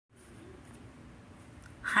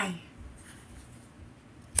Hi.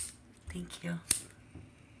 Thank you.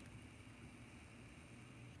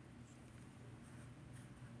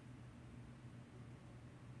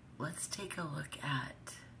 Let's take a look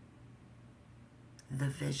at the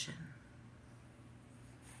vision.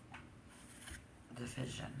 The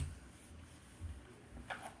vision.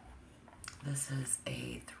 This is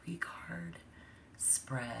a 3-card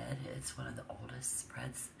spread. It's one of the oldest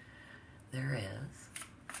spreads there is.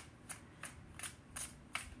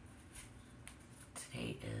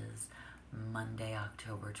 Today is Monday,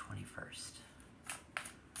 October 21st.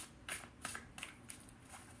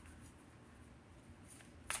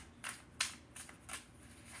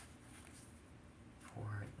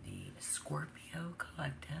 For the Scorpio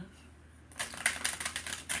collective.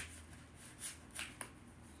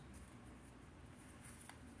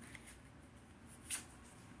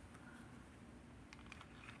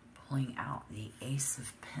 Pulling out the Ace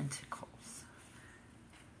of Pentacles.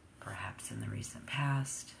 Perhaps in the recent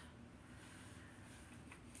past.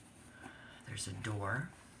 There's a door.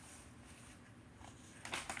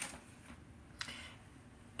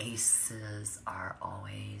 Aces are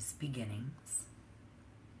always beginnings.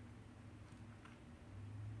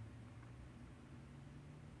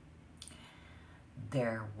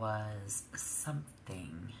 There was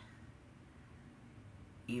something,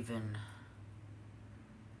 even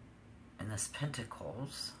in this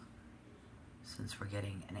Pentacles, since we're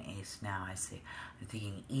getting an ace now, I'm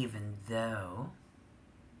thinking even though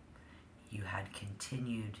you had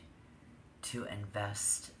continued to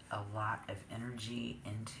invest a lot of energy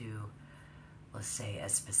into, let's say, a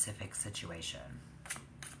specific situation.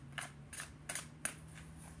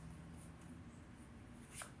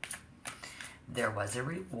 There was a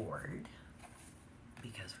reward,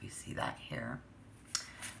 because we see that here.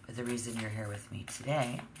 But the reason you're here with me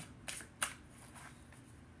today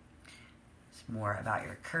is more about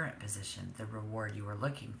your current position, the reward you were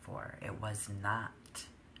looking for. It was not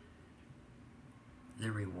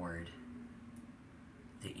the reward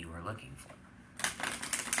that you were looking for.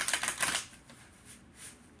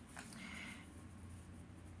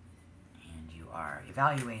 And you are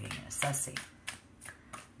evaluating and assessing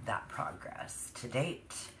that progress to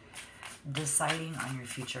date, deciding on your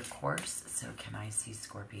future course. So can I see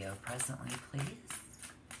Scorpio presently, please?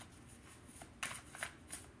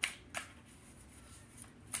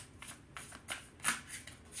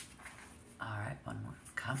 All right, one more.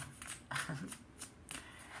 Come.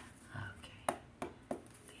 Okay.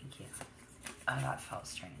 Thank you. Oh, that felt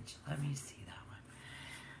strange. Let me see that one.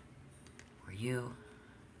 Were you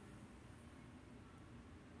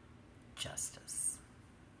Justice?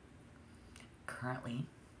 Currently,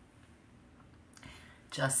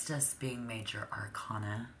 Justice being major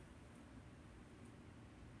arcana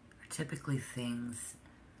are typically things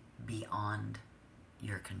beyond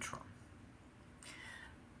your control.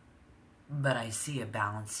 But I see a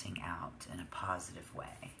balancing out in a positive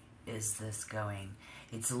way. Is this going,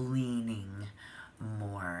 it's leaning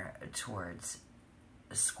more towards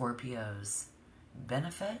Scorpio's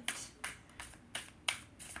benefit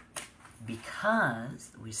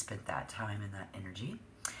because we spent that time and that energy,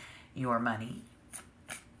 your money,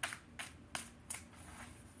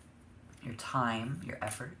 your time, your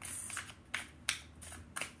efforts.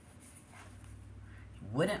 You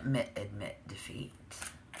wouldn't admit defeat.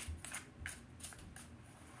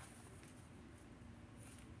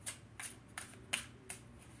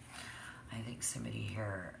 I think somebody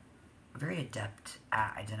here very adept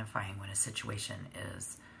at identifying when a situation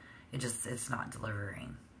is, it's not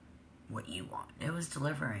delivering what you want. It was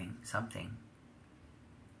delivering something,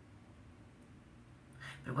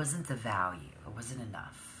 but it wasn't the value. It wasn't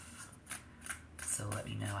enough. So let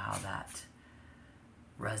me know how that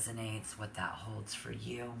resonates, what that holds for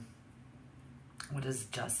you. What does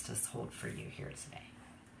Justice hold for you here today?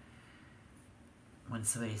 When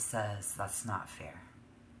somebody says that's not fair.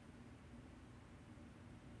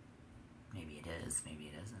 Maybe it is, maybe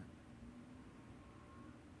it isn't.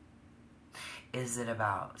 Is it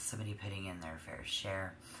about somebody putting in their fair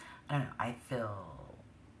share? I don't know. I feel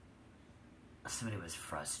somebody was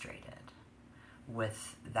frustrated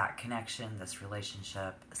with that connection, this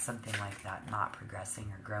relationship, something like that, not progressing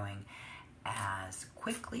or growing as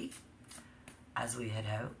quickly as we had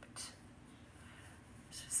hoped.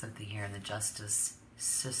 So something here in the justice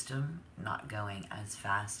system not going as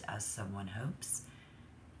fast as someone hopes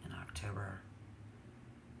in October.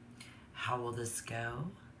 How will this go?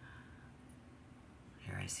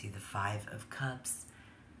 Here I see the 5 of Cups.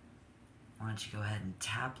 Why don't you go ahead and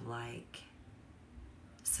tap like,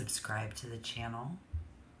 subscribe to the channel.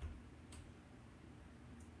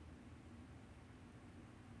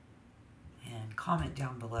 And comment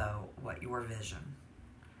down below what your vision.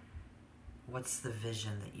 What's the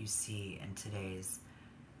vision that you see in today's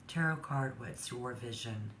tarot card? What's your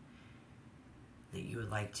vision that you would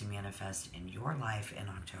like to manifest in your life in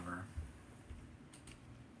October?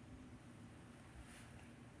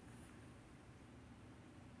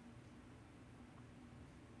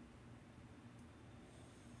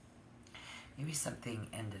 Maybe something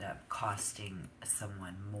ended up costing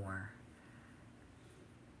someone more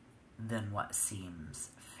than what seems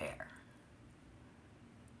fair.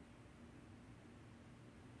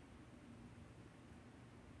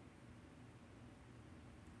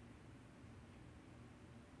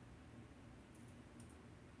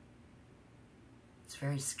 It's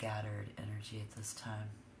very scattered energy at this time.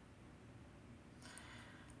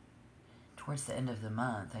 Towards the end of the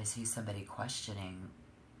month, I see somebody questioning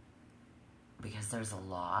because there's a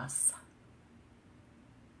loss.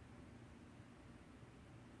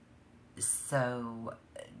 So,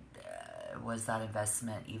 was that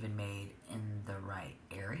investment even made in the right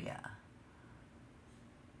area?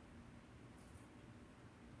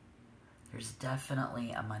 There's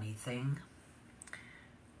definitely a money thing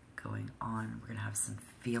going on. We're going to have some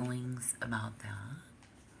feelings about that.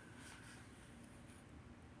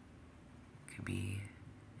 Could be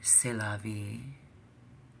c'est la vie.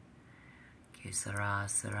 Que sera,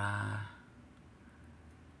 sera.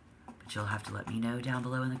 But you'll have to let me know down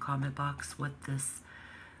below in the comment box what this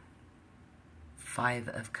Five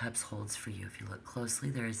of Cups holds for you. If you look closely,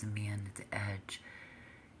 there is a man at the edge.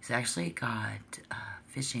 He's actually got a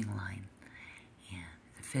fishing line, and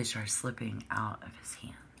the fish are slipping out of his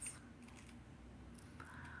hands.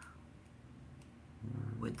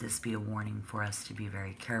 Would this be a warning for us to be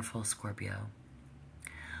very careful, Scorpio,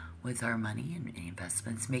 with our money and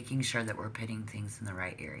investments, making sure that we're putting things in the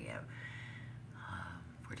right area?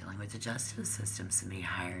 We're dealing with the justice system, somebody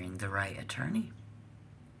hiring the right attorney.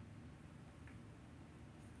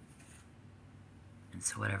 And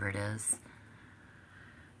so whatever it is,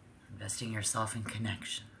 investing yourself in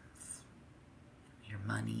connections, your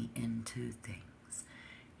money into things,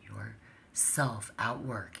 your self at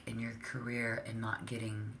work in your career and not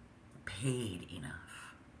getting paid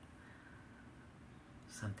enough.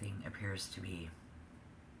 Something appears to be,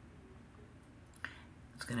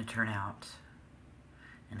 it's going to turn out,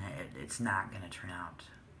 and it's not going to turn out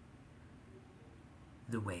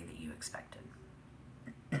the way that you expected.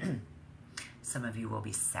 Some of you will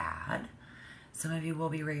be sad, some of you will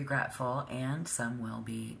be regretful, and some will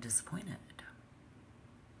be disappointed.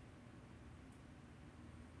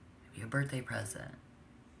 Maybe a birthday present,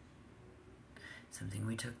 something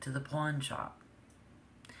we took to the pawn shop.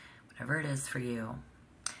 Whatever it is for you,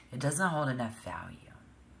 it doesn't hold enough value.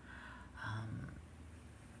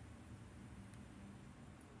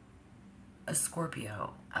 A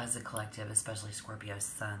Scorpio as a collective, especially Scorpio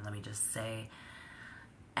Sun, let me just say,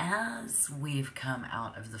 as we've come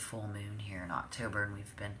out of the full moon here in October, and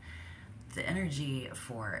we've been, the energy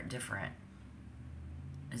for different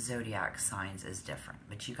zodiac signs is different,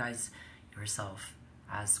 but you guys yourself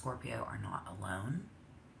as Scorpio are not alone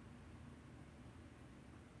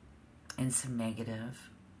in some negative,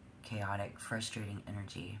 chaotic, frustrating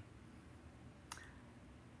energy.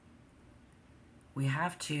 We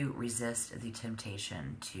have to resist the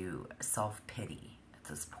temptation to self-pity at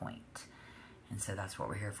this point. And so that's what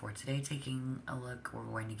we're here for today, taking a look. We're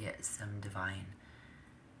going to get some divine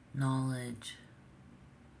knowledge,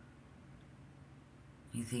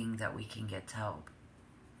 anything that we can get to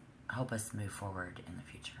help us move forward in the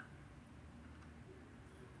future.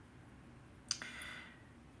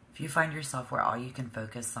 If you find yourself where all you can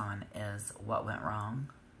focus on is what went wrong,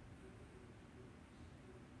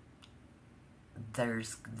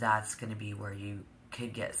 that's going to be where you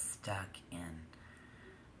could get stuck in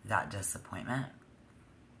that disappointment.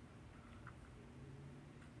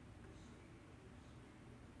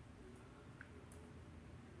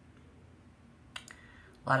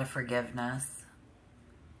 A lot of forgiveness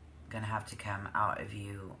going to have to come out of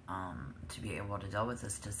you to be able to deal with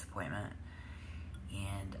this disappointment.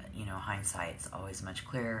 And, you know, hindsight's always much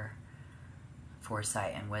clearer.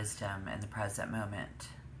 Foresight and wisdom in the present moment.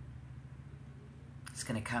 It's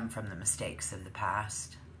going to come from the mistakes of the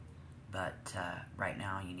past. But right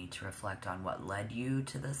now you need to reflect on what led you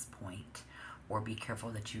to this point, or be careful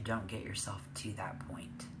that you don't get yourself to that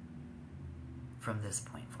point from this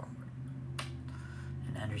point forward.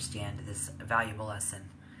 And understand this valuable lesson.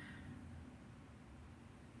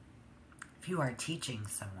 If you are teaching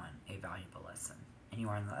someone a valuable lesson, and you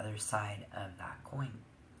are on the other side of that coin,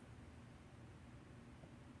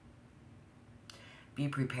 be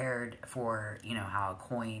prepared for, you know, how a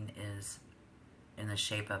coin is in the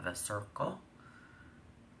shape of a circle.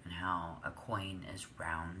 and how a coin is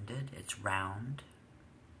rounded. It's round.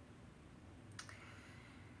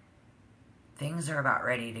 Things are about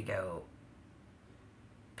ready to go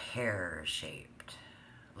pear-shaped,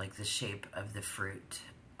 like the shape of the fruit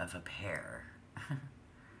of a pear.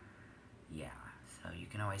 Yeah, so you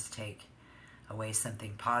can always take away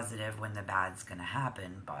something positive when the bad's going to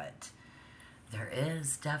happen, but there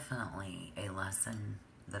is definitely a lesson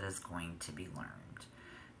that is going to be learned.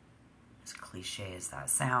 As cliche as that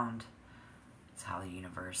sound, it's how the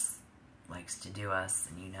universe likes to do us,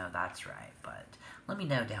 and you know that's right. But let me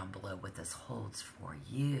know down below what this holds for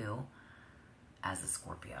you as a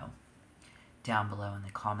Scorpio. Down below in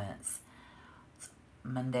the comments. It's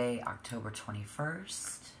Monday, October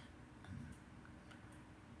 21st.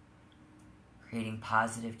 Creating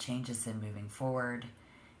positive changes and moving forward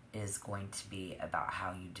is going to be about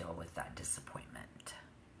how you deal with that disappointment.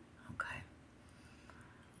 Okay?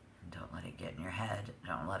 And don't let it get in your head.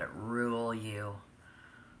 Don't let it rule you.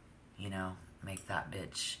 You know, make that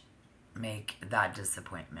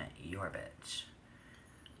disappointment your bitch.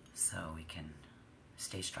 So we can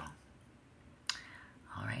stay strong.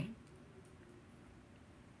 All right?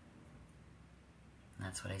 And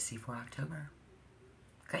that's what I see for October.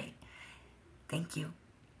 Great. Thank you.